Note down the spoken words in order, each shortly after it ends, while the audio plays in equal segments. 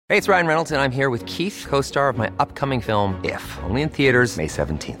Hey, it's Ryan Reynolds, and I'm here with Keith, co-star of my upcoming film, If, only in theaters May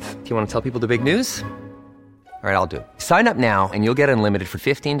 17th. Do you want to tell people the big news? All right, I'll do it. Sign up now and you'll get unlimited for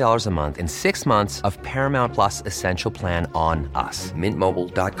 $15 a month and 6 months of Paramount Plus Essential Plan on us.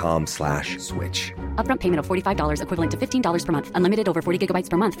 MintMobile.com/switch. Upfront payment of $45 equivalent to $15 per month. Unlimited over 40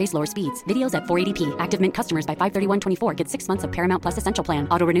 gigabytes per month. Face lower speeds. Videos at 480p. Active Mint customers by 531.24 get 6 months of Paramount Plus Essential Plan.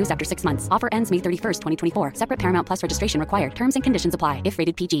 Auto renews after 6 months. Offer ends May 31st, 2024. Separate Paramount Plus registration required. Terms and conditions apply if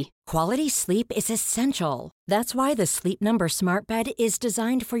rated PG. Quality sleep is essential. That's why the Sleep Number Smart Bed is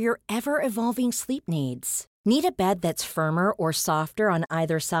designed for your ever-evolving sleep needs. Need a bed that's firmer or softer on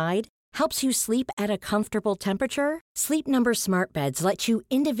either side? Helps you sleep at a comfortable temperature? Sleep Number Smart Beds let you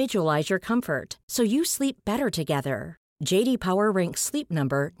individualize your comfort, so you sleep better together. J.D. Power ranks Sleep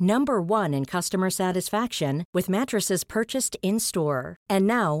Number number 1 in customer satisfaction with mattresses purchased in-store. And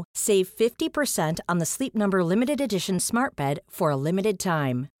now, save 50% on the Sleep Number Limited Edition Smart Bed for a limited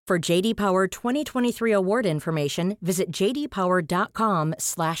time. For J.D. Power 2023 award information, visit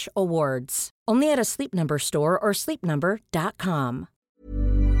jdpower.com/awards. Only at a Sleep Number store or sleepnumber.com.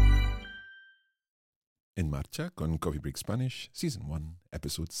 En Marcha con Coffee Break Spanish, Season 1,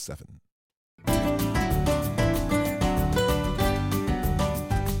 Episode 7.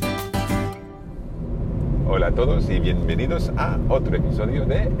 Hola a todos y bienvenidos a otro episodio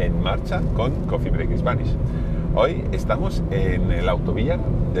de En Marcha con Coffee Break Spanish. Hoy estamos en la autovía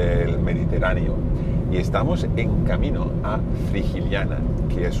del Mediterráneo y estamos en camino a Frigiliana,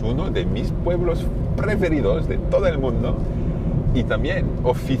 que es uno de mis pueblos preferidos de todo el mundo y también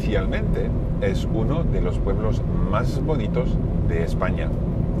oficialmente es uno de los pueblos más bonitos de España.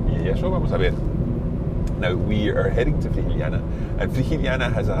 Y eso vamos a ver. Now we are heading to Frigiliana, and Frigiliana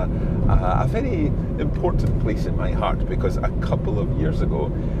has a very important place in my heart because a couple of years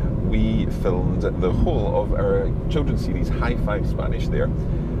ago we filmed the whole of our children's series High Five Spanish there,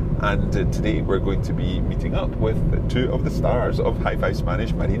 and today we're going to be meeting up with two of the stars of High Five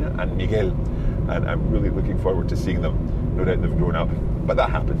Spanish, Marina and Miguel, and I'm really looking forward to seeing them. No doubt they've grown up, but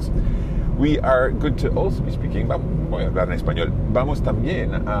that happens. We are going to also be speaking, voy a hablar en español, vamos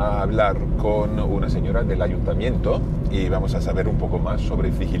también a hablar con una señora del ayuntamiento y vamos a saber un poco más sobre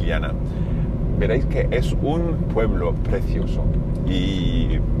Frigiliana. Veréis que es un pueblo precioso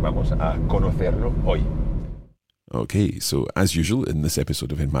y vamos a conocerlo hoy. Okay, so as usual in this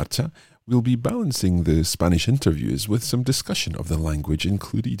episode of En Marcha, we'll be balancing the Spanish interviews with some discussion of the language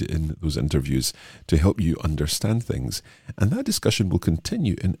included in those interviews to help you understand things. And that discussion will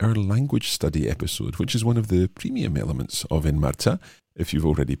continue in our language study episode, which is one of the premium elements of En Marcha. If you've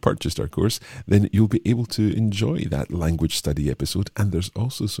already purchased our course, then you'll be able to enjoy that language study episode. And there's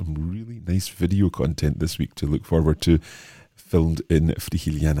also some really nice video content this week to look forward to, filmed in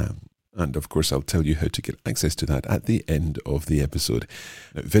Frigiliana. And of course, I'll tell you how to get access to that at the end of the episode.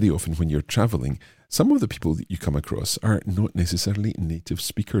 Now, very often when you're travelling, some of the people that you come across are not necessarily native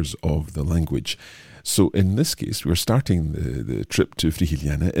speakers of the language. So in this case, we're starting the trip to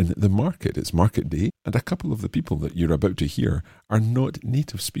Frigiliana in the market. It's market day, and a couple of the people that you're about to hear are not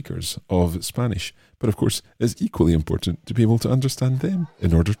native speakers of Spanish. But of course, it's equally important to be able to understand them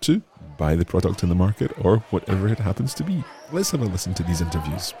in order to buy the product in the market or whatever it happens to be. Let's have a listen to these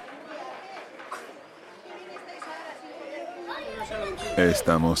interviews.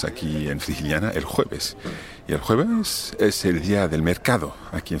 Estamos aquí en Frigiliana el jueves y el jueves es el día del mercado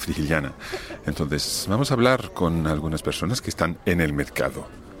aquí en Frigiliana. Entonces vamos a hablar con algunas personas que están en el mercado.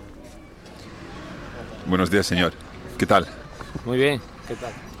 Buenos días, señor. ¿Qué tal? Muy bien, ¿qué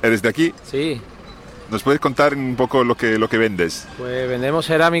tal? ¿Eres de aquí? Sí. ¿Nos puedes contar un poco lo que vendes? Pues vendemos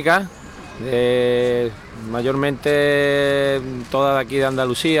cerámica, mayormente toda de aquí de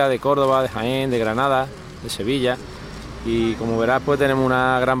Andalucía, de Córdoba, de Jaén, de Granada, de Sevilla. Y como verás, pues tenemos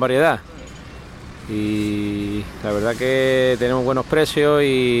una gran variedad y la verdad que tenemos buenos precios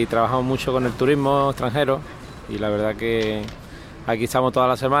y trabajamos mucho con el turismo extranjero y la verdad que aquí estamos toda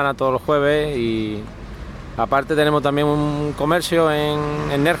la semana, todos los jueves, y aparte tenemos también un comercio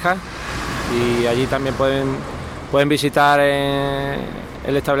en Nerja y allí también pueden visitar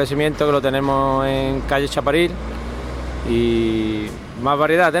el establecimiento, que lo tenemos en calle Chaparil, y más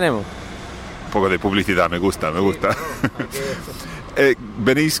variedad tenemos. Un poco de publicidad, me gusta.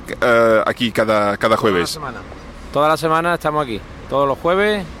 ¿Venís aquí cada jueves? Toda la semana estamos aquí, todos los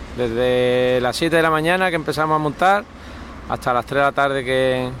jueves, desde las 7 de la mañana que empezamos a montar hasta las 3 de la tarde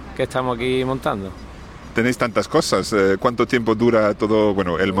que estamos aquí montando. Tenéis tantas cosas, ¿cuánto tiempo dura todo,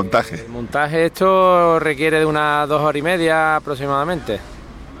 el montaje? El montaje esto requiere de unas 2 horas y media aproximadamente.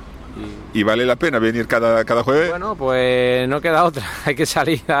 ¿Y vale la pena venir cada jueves? Bueno, pues no queda otra, hay que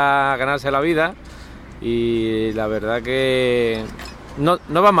salir a ganarse la vida y la verdad que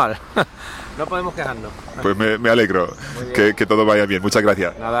no va mal. No podemos quejarnos. Pues me alegro que todo vaya bien. Muchas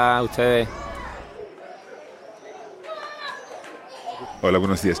gracias. Nada, a ustedes. Hola,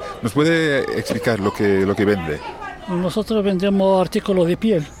 buenos días. ¿Nos puede explicar lo que vende? Nosotros vendemos artículos de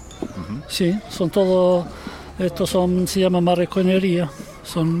piel. Uh-huh. Sí, son todos, se llama marroquinería.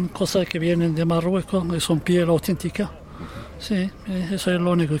 Son cosas que vienen de Marruecos y son piel auténtica. Uh-huh. Sí, eso es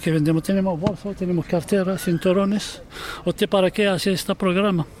lo único que vendemos. Tenemos bolsos, tenemos carteras, cinturones. ¿Usted para qué hace este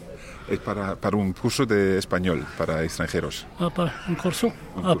programa? Es para un curso de español para extranjeros. ¿Para un curso?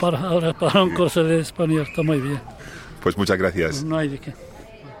 Para un curso de español, está muy bien. Pues muchas gracias. No hay de qué.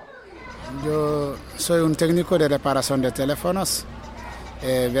 Yo soy un técnico de reparación de teléfonos,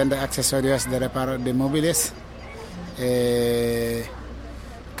 vendo accesorios de móviles,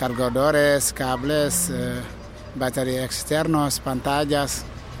 cargadores, cables, baterías externas, pantallas,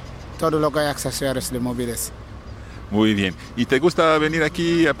 todo lo que hay accesorios de móviles. Muy bien. ¿Y te gusta venir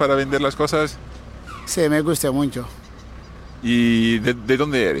aquí para vender las cosas? Sí, me gusta mucho. ¿Y de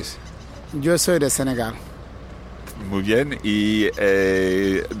dónde eres? Yo soy de Senegal. Muy bien. ¿Y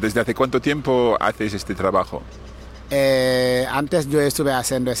desde hace cuánto tiempo haces este trabajo? Antes yo estuve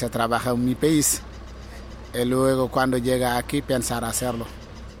haciendo ese trabajo en mi país. Y luego cuando llega aquí pensar hacerlo.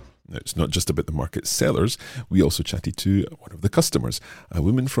 It's not just about the market sellers. We also chatted to one of the customers, a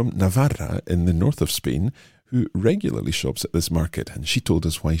woman from Navarra in the north of Spain who regularly shops at this market, and she told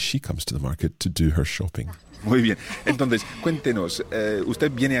us why she comes to the market to do her shopping. Muy bien. Entonces, cuéntenos, ¿usted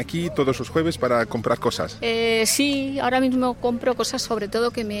viene aquí todos los jueves para comprar cosas? Sí, ahora mismo compro cosas sobre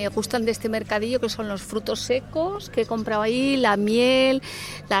todo que me gustan de este mercadillo, que son los frutos secos que he comprado ahí, la miel,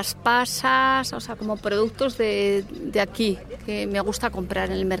 las pasas, o sea, como productos de aquí, que me gusta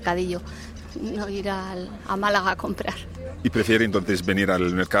comprar en el mercadillo, no ir a Málaga a comprar. ¿Y prefiere entonces venir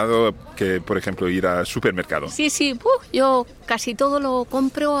al mercado que, por ejemplo, ir al supermercado? Sí, yo casi todo lo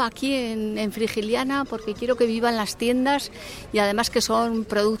compro aquí en Frigiliana porque quiero que vivan las tiendas y además que son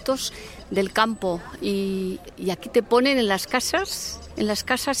productos del campo. Y aquí te ponen en las casas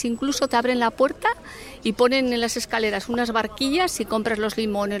incluso te abren la puerta y ponen en las escaleras unas barquillas y compras los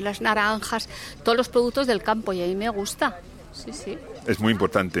limones, las naranjas, todos los productos del campo y a mí me gusta. Sí. Es muy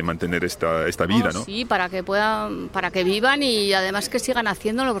importante mantener esta vida, ¿no? Sí, para que vivan y además que sigan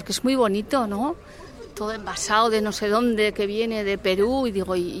haciéndolo, porque es muy bonito, ¿no? Todo envasado de no sé dónde, que viene de Perú, y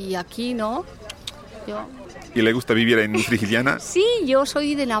digo, ¿y aquí, no? ¿Y le gusta vivir en Frigiliana? Sí, yo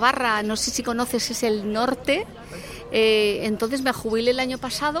soy de Navarra, no sé si conoces, es el norte. Entonces me jubilé el año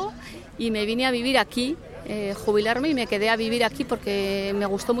pasado y me vine a vivir aquí, jubilarme y me quedé a vivir aquí porque me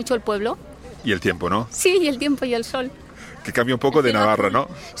gustó mucho el pueblo. ¿Y el tiempo, no? Sí, y el tiempo y el sol. Que cambia un poco de Navarra, ¿no?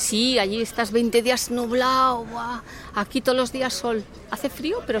 Sí, allí estás 20 días nublado, ¡buah! Aquí todos los días sol. Hace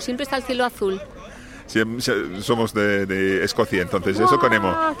frío, pero siempre está el cielo azul. Sí, somos de Escocia, entonces eso con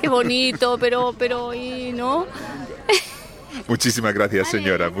Emo. ¡Qué bonito! Pero ¿y no? Muchísimas gracias,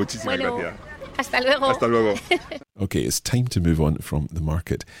 señora. Muchísimas gracias. Hasta luego. Hasta luego. Okay, it's time to move on from the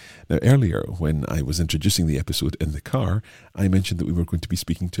market. Now, earlier, when I was introducing the episode in the car, I mentioned that we were going to be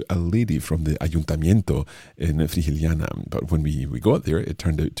speaking to a lady from the Ayuntamiento in Frigiliana. But when we got there, it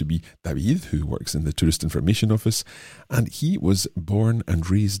turned out to be David, who works in the Tourist Information Office, and he was born and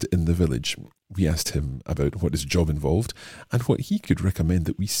raised in the village. We asked him about what his job involved and what he could recommend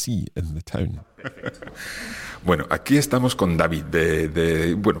that we see in the town. Bueno, aquí estamos con David.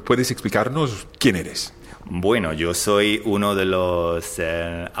 Bueno, ¿puedes explicarnos quién eres? Bueno, yo soy uno de los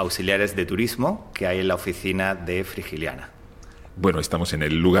auxiliares de turismo que hay en la oficina de Frigiliana. Bueno, estamos en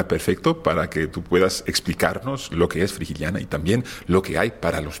el lugar perfecto para que tú puedas explicarnos lo que es Frigiliana y también lo que hay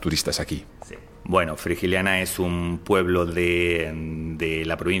para los turistas aquí. Sí. Bueno, Frigiliana es un pueblo de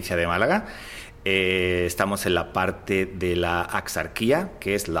la provincia de Málaga. Estamos en la parte de la Axarquía,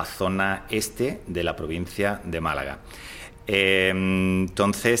 que es la zona este de la provincia de Málaga.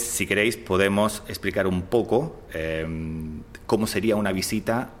 Entonces, si queréis, podemos explicar un poco cómo sería una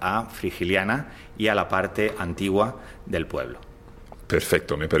visita a Frigiliana y a la parte antigua del pueblo.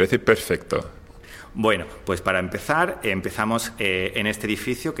 Perfecto, me parece perfecto. Bueno, pues para empezar, empezamos en este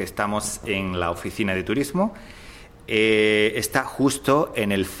edificio que estamos en la oficina de turismo. Está justo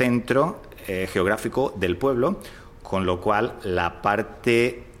en el centro geográfico del pueblo, con lo cual la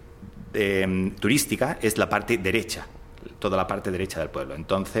parte turística es la parte derecha, toda la parte derecha del pueblo.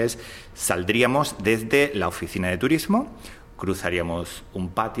 Entonces saldríamos desde la oficina de turismo, cruzaríamos un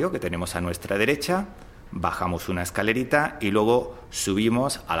patio que tenemos a nuestra derecha, bajamos una escalerita y luego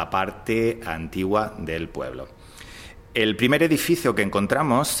subimos a la parte antigua del pueblo. El primer edificio que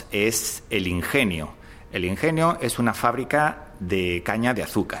encontramos es el Ingenio. El Ingenio es una fábrica de caña de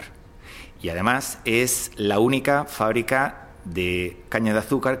azúcar y además es la única fábrica de caña de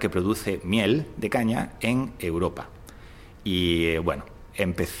azúcar que produce miel de caña en Europa. Y bueno,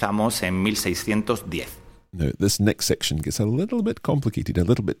 empezamos en 1610. Now, this next section gets a little bit complicated, a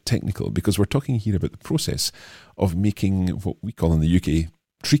little bit technical, because we're talking here about the process of making what we call in the UK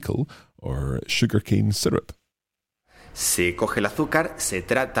treacle, or sugarcane syrup. Se coge el azúcar, se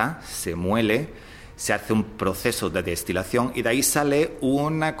trata, se muele, se hace un proceso de destilación y de ahí sale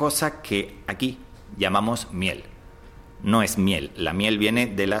una cosa que aquí llamamos miel. No es miel, la miel viene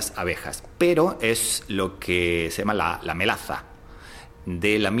de las abejas, pero es lo que se llama la melaza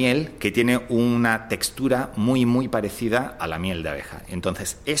de la miel, que tiene una textura muy muy parecida a la miel de abeja.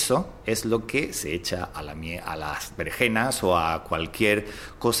 Entonces eso es lo que se echa a las berenjenas o a cualquier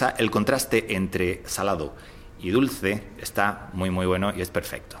cosa. El contraste entre salado y dulce está muy muy bueno y es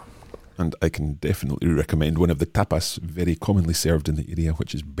perfecto. And I can definitely recommend one of the tapas very commonly served in the area,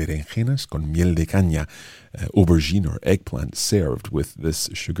 which is berenjenas con miel de caña, aubergine or eggplant served with this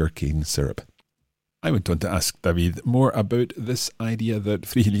sugarcane syrup. I went on to ask David more about this idea that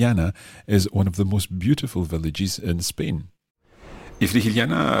Frigiliana is one of the most beautiful villages in Spain. Y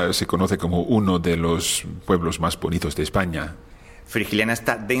Frigiliana se conoce como uno de los pueblos más bonitos de España. Frigiliana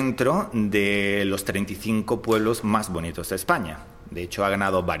está dentro de los 35 pueblos más bonitos de España. De hecho, ha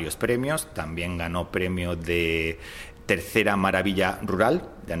ganado varios premios. También ganó premio de Tercera Maravilla Rural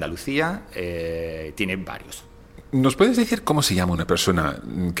de Andalucía. Tiene varios. ¿Nos puedes decir cómo se llama una persona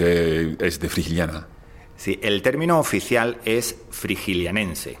que es de Frigiliana? Sí, el término oficial es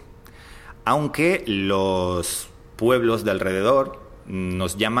frigilianense, aunque los pueblos de alrededor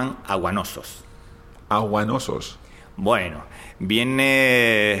nos llaman aguanosos. ¿Aguanosos? Bueno,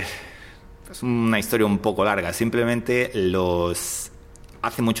 viene... Es una historia un poco larga. Simplemente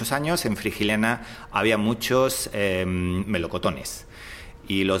hace muchos años en Frigiliana había muchos melocotones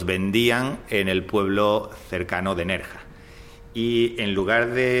y los vendían en el pueblo cercano de Nerja. Y en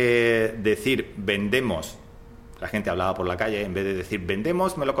lugar de decir vendemos, la gente hablaba por la calle, en vez de decir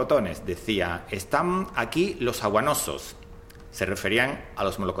vendemos melocotones, decía están aquí los aguanosos. Se referían a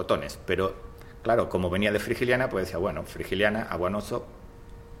los melocotones, pero claro, como venía de Frigiliana, pues decía, bueno, Frigiliana, aguanoso,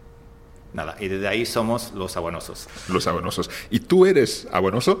 nada. Y desde ahí somos los aguanosos. Los aguanosos. ¿Y tú eres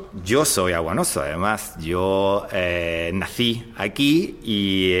aguanoso? Yo soy aguanoso, además. Yo nací aquí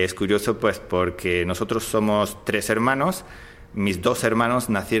y es curioso pues porque nosotros somos 3 hermanos. Mis 2 hermanos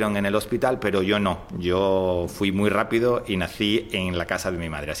nacieron en el hospital, pero yo no. Yo fui muy rápido y nací en la casa de mi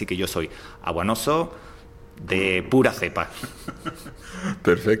madre. Así que yo soy aguanoso de pura cepa.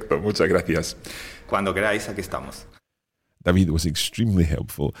 Perfecto, muchas gracias. Cuando queráis, aquí estamos. David was extremely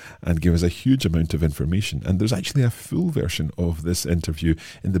helpful and gave us a huge amount of information. And there's actually a full version of this interview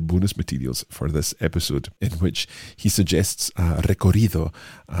in the bonus materials for this episode, in which he suggests a recorrido,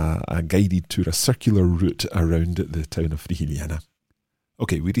 a guided tour, a circular route around the town of Frigiliana.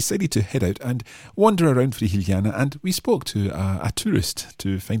 Okay, we decided to head out and wander around Frigiliana, and we spoke to a tourist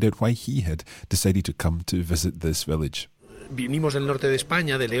to find out why he had decided to come to visit this village. Vinimos del norte de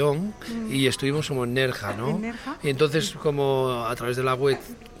España, de León, y estuvimos como en Nerja, ¿no? ¿En Nerja? Y entonces, como a través de la web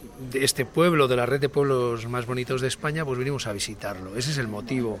de este pueblo, de la red de pueblos más bonitos de España, pues vinimos a visitarlo. Ese es el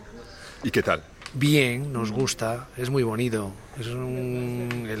motivo. ¿Y qué tal? Bien, nos gusta, es muy bonito.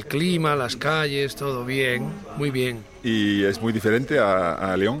 El clima, las calles, todo bien, muy bien. ¿Y es muy diferente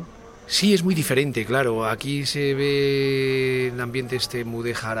a León? Sí, es muy diferente, claro. Aquí se ve el ambiente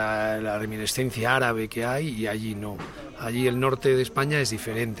mudéjar, la reminiscencia árabe que hay, y allí no. Allí el norte de España es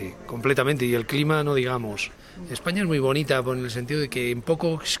diferente, completamente, y el clima no digamos. España es muy bonita en el sentido de que en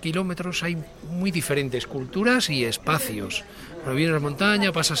pocos kilómetros hay muy diferentes culturas y espacios. Cuando vienes a la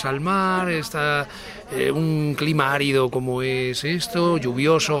montaña, pasas al mar, está un clima árido como es esto,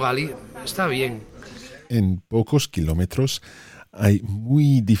 lluvioso, está bien. En pocos kilómetros hay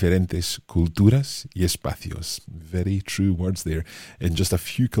muy diferentes culturas y espacios. Very true words there. In just a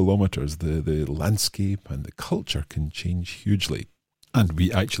few kilometers, the landscape and the culture can change hugely. And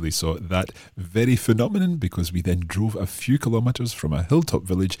we actually saw that very phenomenon because we then drove a few kilometers from a hilltop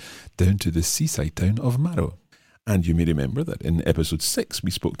village down to the seaside town of Maro. And you may remember that in episode 6,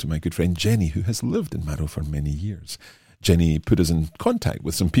 we spoke to my good friend Jenny, who has lived in Maro for many years. Jenny put us in contact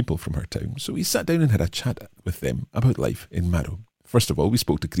with some people from her town, so we sat down and had a chat with them about life in Maro. First of all, we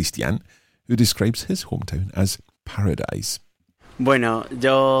spoke to Cristian, who describes his hometown as paradise. Bueno,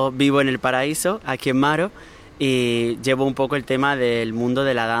 yo vivo en el paraíso, aquí en Maro, y llevo un poco el tema del mundo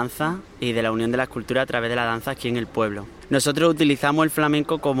de la danza y de la unión de las culturas a través de la danza aquí en el pueblo. Nosotros utilizamos el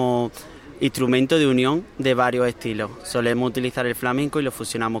flamenco como instrumento de unión de varios estilos. Solemos utilizar el flamenco y lo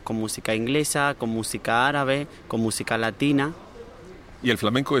fusionamos con música inglesa, con música árabe, con música latina. Y el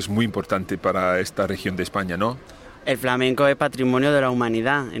flamenco es muy importante para esta región de España, ¿no? El flamenco es patrimonio de la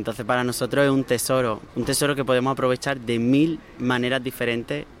humanidad, entonces para nosotros es un tesoro que podemos aprovechar de 1000 maneras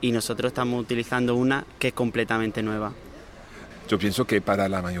diferentes y nosotros estamos utilizando una que es completamente nueva. Yo pienso que para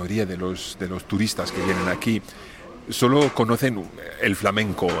la mayoría de los turistas que vienen aquí, solo conocen el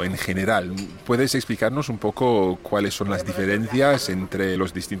flamenco en general. ¿Puedes explicarnos un poco cuáles son las diferencias entre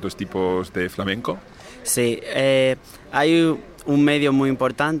los distintos tipos de flamenco? Sí, hay un medio muy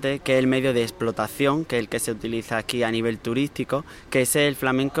importante que es el medio de explotación, que es el que se utiliza aquí a nivel turístico, que es el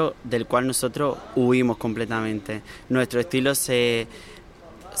flamenco del cual nosotros huimos completamente. Nuestro estilo se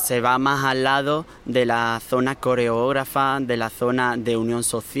va más al lado de la zona coreógrafa, de la zona de unión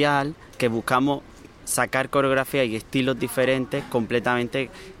social, que buscamos sacar coreografía y estilos diferentes completamente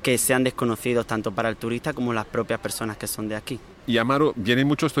que sean desconocidos tanto para el turista como las propias personas que son de aquí. ¿Y a Maro vienen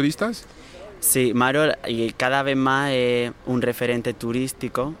muchos turistas? Sí, Maro cada vez más es un referente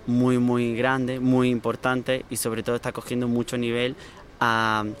turístico muy muy grande, muy importante y sobre todo está cogiendo mucho nivel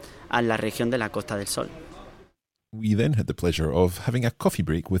a la región de la Costa del Sol. We then had the pleasure of having a coffee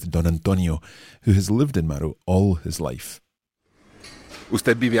break with Don Antonio, who has lived in Maro all his life.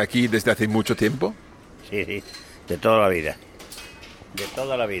 ¿Usted vive aquí desde hace mucho tiempo? Sí, de toda la vida. De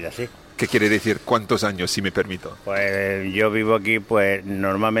toda la vida, sí. ¿Qué quiere decir cuántos años, si me permito? Pues yo vivo aquí pues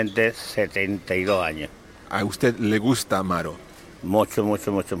normalmente 72 años. ¿A usted le gusta Maro? Mucho,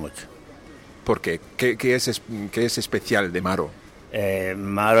 mucho, mucho, mucho. ¿Por qué? ¿Qué es especial de Maro?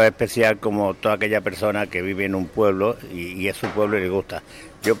 Maro es especial como toda aquella persona que vive en un pueblo y es su pueblo y le gusta.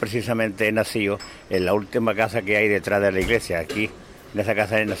 Yo precisamente he nacido en la última casa que hay detrás de la iglesia, aquí. En esa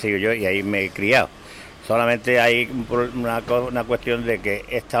casa he nacido yo y ahí me he criado. Solamente hay una cuestión de que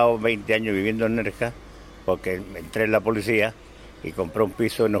he estado 20 años viviendo en Nerja, porque entré en la policía y compré un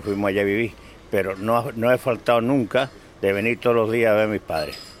piso y nos fuimos allá a vivir. Pero no he faltado nunca de venir todos los días a ver a mis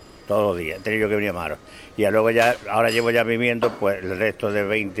padres. Todos los días, he tenido que venir a Maro. Y ahora llevo ya viviendo pues el resto de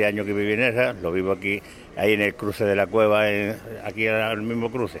 20 años que viví en Nerja, lo vivo aquí, ahí en el cruce de la cueva, aquí en el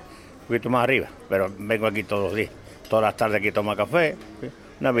mismo cruce, un poquito más arriba, pero vengo aquí todos los días. Todas las tardes aquí tomo café,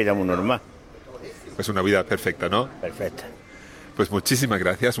 una vida muy normal. Es una vida perfecta, ¿no? Perfecta. Pues muchísimas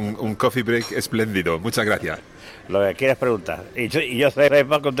gracias, un coffee break espléndido. Muchas gracias. Lo que quieras preguntar. Y yo sé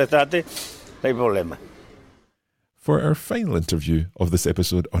para contestarte, no hay problema. For our final interview of this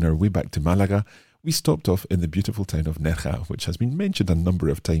episode on our way back to Malaga, we stopped off in the beautiful town of Nerja, which has been mentioned a number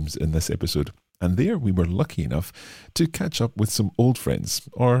of times in this episode. And there we were lucky enough to catch up with some old friends,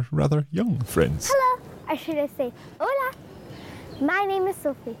 or rather young friends. Hello, or should I say, hola. My name is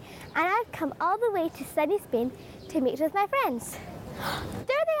Sophie, and I've come all the way to sunny Spain to meet with my friends.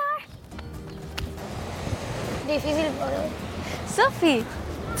 There they are. Difícil photo. Sophie.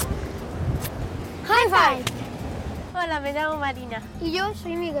 High five. Hola, me llamo Marina. Y yo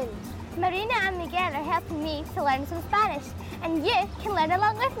soy Miguel. Marina and Miguel are helping me to learn some Spanish, and you can learn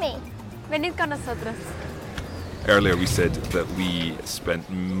along with me. Venid con nosotros. Earlier we said that we spent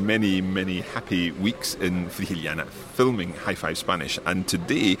many, many happy weeks in Frigiliana filming High Five Spanish, and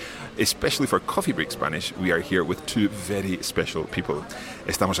today, especially for Coffee Break Spanish, we are here with two very special people.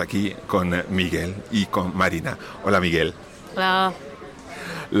 Estamos aquí con Miguel y con Marina. Hola, Miguel. Hola.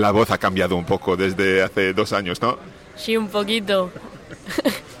 La voz ha cambiado un poco desde hace 2 años, ¿no? Sí, un poquito.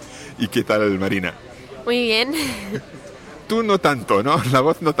 ¿Y qué tal, Marina? Muy bien. Tú no tanto, ¿no? La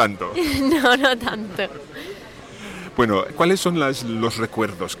voz no tanto. No tanto. Bueno, ¿cuáles son los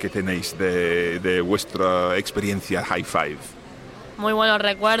recuerdos que tenéis de vuestra experiencia High Five? Muy buenos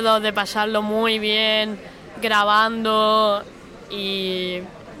recuerdos de pasarlo muy bien, grabando y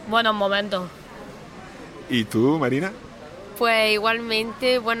buenos momentos. ¿Y tú, Marina? Pues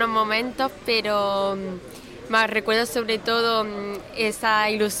igualmente buenos momentos, pero más recuerdo sobre todo esa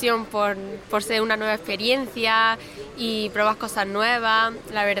ilusión por ser una nueva experiencia y probar cosas nuevas.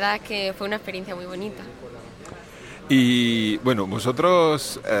 La verdad es que fue una experiencia muy bonita. Y bueno,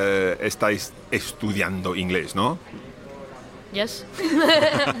 vosotros estáis estudiando inglés, ¿no? Yes.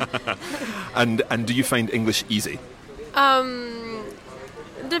 And do you find English easy?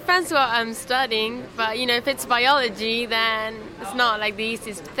 Depends what I'm studying, but if it's biology, then it's not like the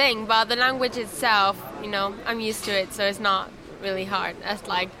easiest thing. But the language itself, I'm used to it, so it's not really hard. That's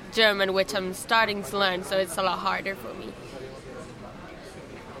like German, which I'm starting to learn, so it's a lot harder for me.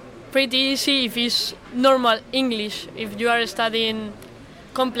 Pretty easy if it's normal English. If you are studying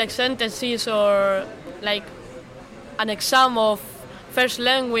complex sentences or like an exam of first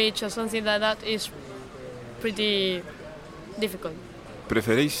language or something like that, is pretty difficult.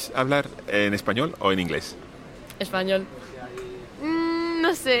 ¿Preferéis hablar en español o en inglés? Español.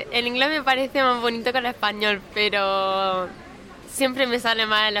 No sé, el inglés me parece más bonito que el español, pero siempre me sale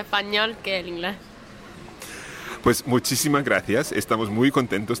más el español que el inglés. Pues muchísimas gracias, estamos muy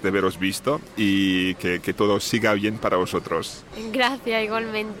contentos de haberos visto y que todo siga bien para vosotros. Gracias,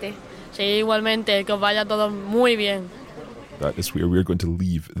 igualmente. Sí, igualmente, que os vaya todo muy bien. That is where we're going to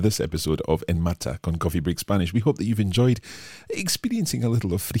leave this episode of En Marcha con Coffee Break Spanish. We hope that you've enjoyed experiencing a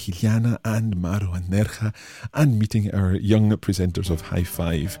little of Frigiliana and Maro and Nerja and meeting our young presenters of High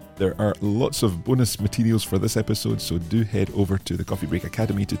Five. There are lots of bonus materials for this episode, so do head over to the Coffee Break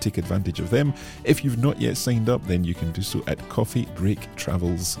Academy to take advantage of them. If you've not yet signed up, then you can do so at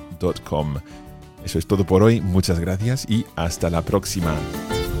coffeebreaktravels.com. Eso es todo por hoy. Muchas gracias y hasta la próxima.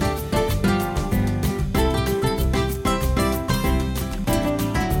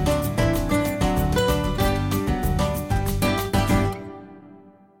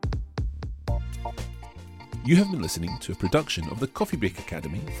 You have been listening to a production of the Coffee Break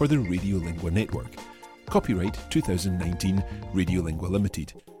Academy for the Radiolingua Network. Copyright 2019 Radiolingua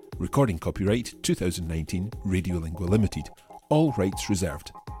Limited. Recording copyright 2019 Radiolingua Limited. All rights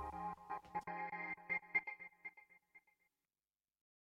reserved.